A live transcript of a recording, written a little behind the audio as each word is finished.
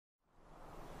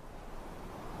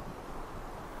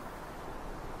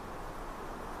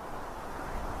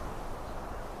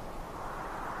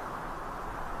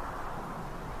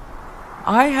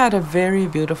I had a very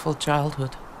beautiful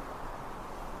childhood.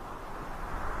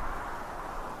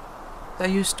 I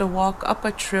used to walk up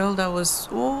a trail that was,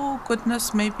 oh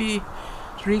goodness, maybe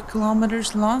 3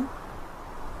 kilometers long.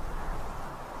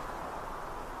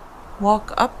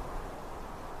 Walk up,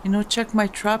 check my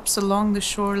traps along the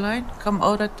shoreline, come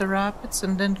out at the rapids,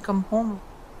 and then come home.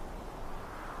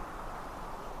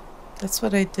 That's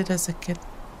what I did as a kid.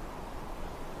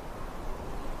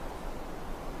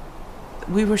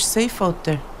 We were safe out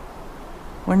there.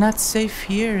 We're not safe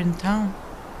here in town,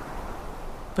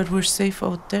 but we're safe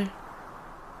out there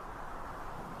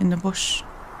in the bush.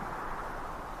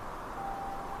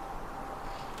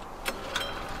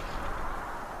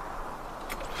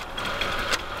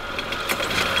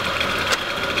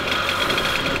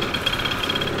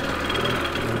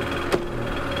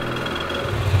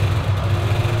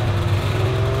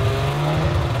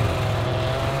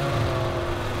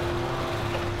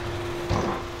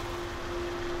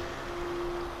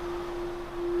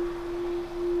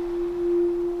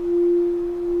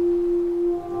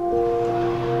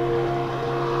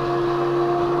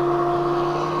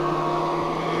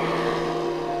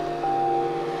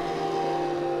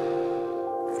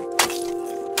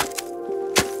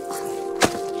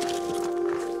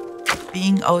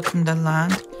 Being out in the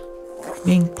land,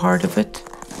 being part of it,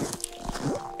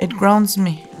 it grounds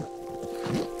me.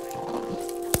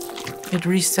 It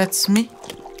resets me,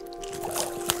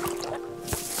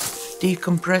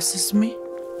 decompresses me,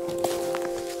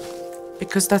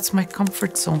 because that's my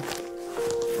comfort zone.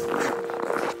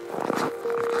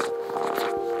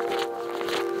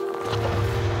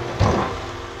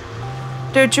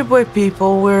 The Ojibwe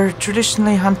people were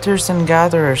traditionally hunters and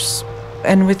gatherers.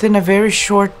 And within a very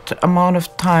short amount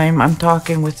of time, I'm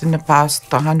talking within the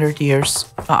past 100 years,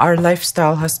 our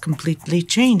lifestyle has completely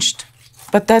changed.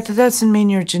 But that doesn't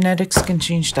mean your genetics can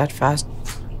change that fast.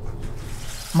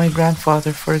 My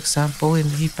grandfather, for example,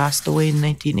 he passed away in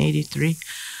 1983,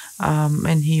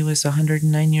 and he was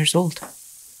 109 years old.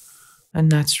 And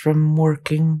that's from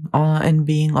working and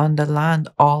being on the land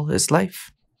all his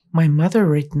life. My mother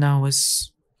right now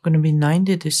is going to be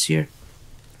 90 this year.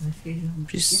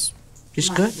 She's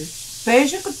good.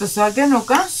 She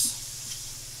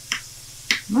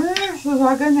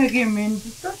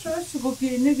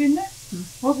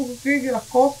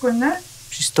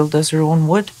still does her own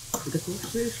wood.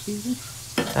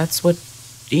 That's what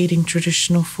eating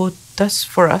traditional food does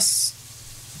for us.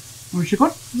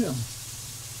 Yeah.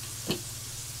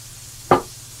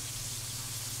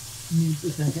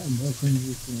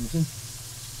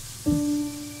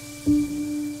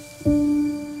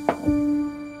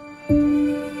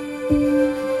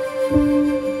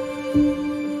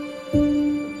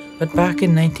 But back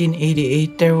in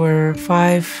 1988, there were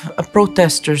 5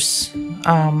 protesters.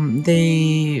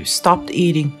 They stopped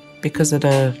eating because of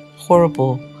the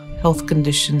horrible health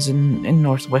conditions in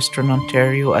Northwestern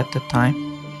Ontario at the time.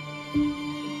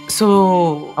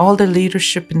 So all the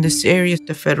leadership in this area,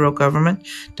 the federal government,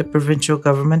 the provincial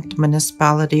government, the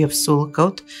municipality of Sioux,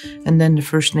 and then the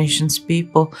First Nations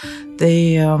people,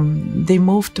 they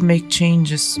moved to make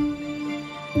changes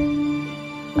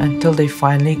until they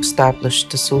finally established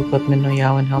the Sioux Meno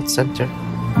Health Center.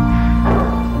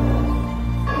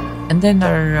 And then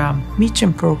our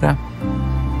Miichim program.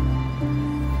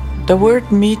 The word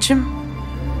Miichim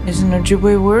is an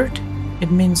Ojibwe word. It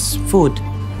means food.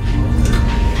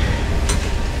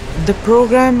 The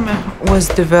program was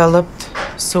developed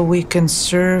so we can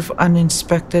serve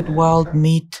uninspected wild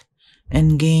meat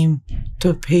and game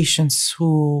to patients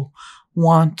who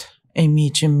want a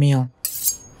Miichim meal,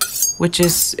 which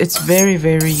it's very,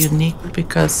 very unique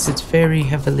because it's very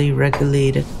heavily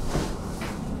regulated.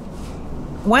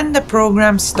 When the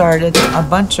program started, a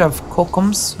bunch of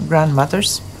kokums,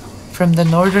 grandmothers, from the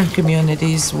northern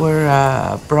communities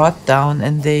were brought down,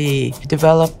 and they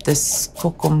developed this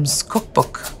kokums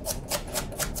cookbook.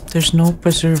 There's no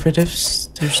preservatives,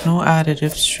 there's no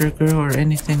additives, sugar, or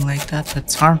anything like that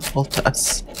that's harmful to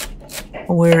us.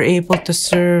 We're able to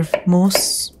serve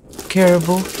moose,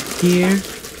 caribou, deer,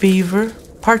 beaver,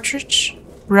 partridge,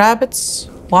 rabbits,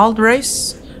 wild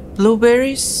rice,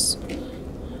 blueberries,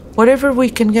 whatever we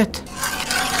can get.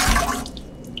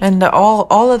 And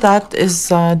all of that is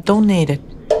donated.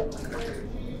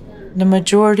 The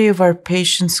majority of our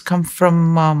patients come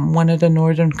from one of the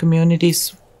northern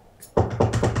communities.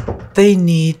 They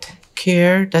need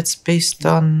care that's based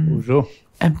on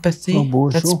empathy,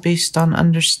 that's based on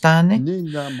understanding.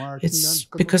 It's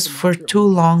because for too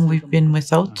long we've been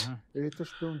without,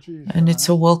 and it's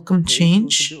a welcome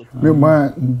change.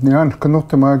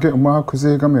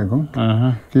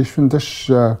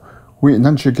 And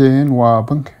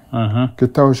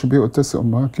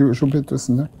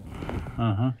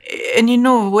you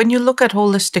know, when you look at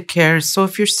holistic care, so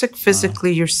if you're sick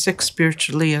physically, you're sick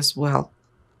spiritually as well.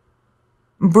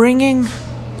 Bringing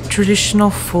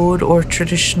traditional food or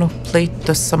traditional plate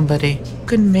to somebody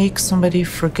can make somebody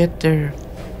forget their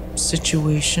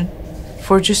situation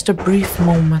for just a brief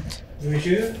moment.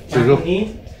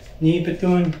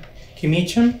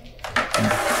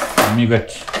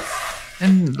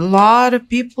 And a lot of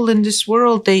people in this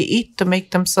world, they eat to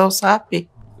make themselves happy.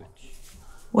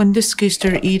 Well, in this case,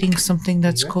 they're eating something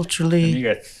that's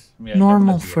culturally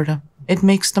normal for them. It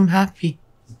makes them happy.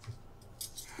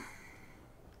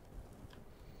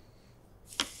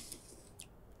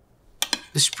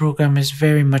 This program is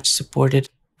very much supported.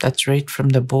 That's right from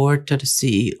the board to the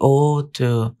CEO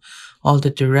to all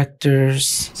the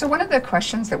directors. So one of the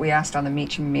questions that we asked on the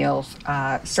Miichim Meals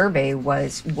survey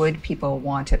was, would people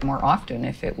want it more often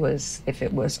if it was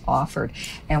offered?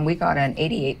 And we got an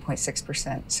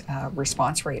 88.6%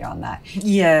 response rate on that.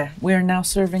 Yeah, we're now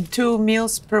serving 2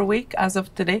 meals per week as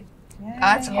of today.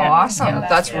 That's awesome.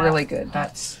 That's really good.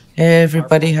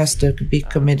 Everybody has to be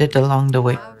committed along the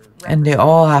way. And they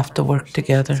all have to work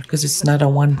together because it's not a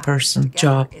one-person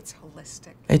job.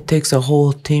 It takes a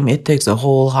whole team. It takes a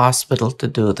whole hospital to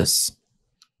do this.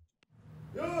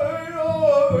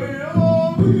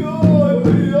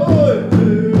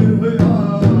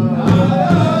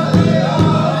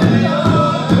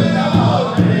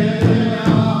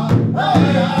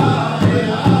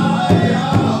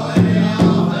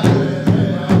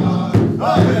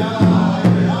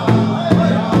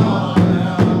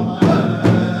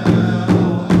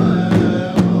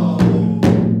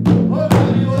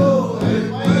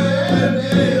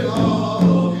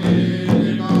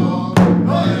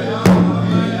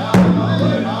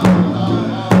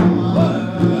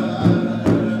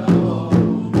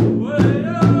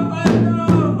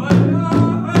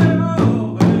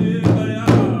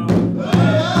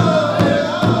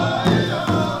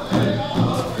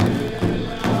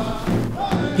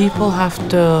 People have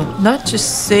to not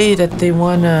just say that they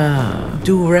want to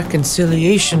do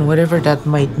reconciliation, whatever that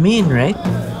might mean, right?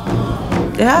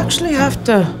 They actually have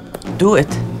to do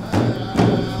it.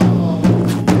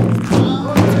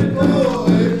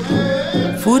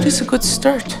 Food is a good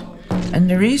start. And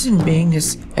the reason being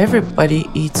is everybody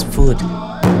eats food.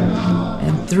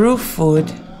 And through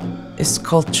food is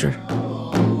culture.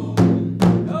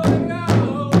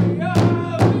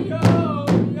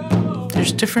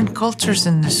 There's different cultures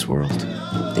in this world.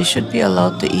 They should be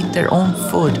allowed to eat their own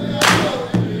food,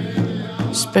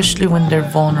 especially when they're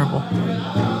vulnerable.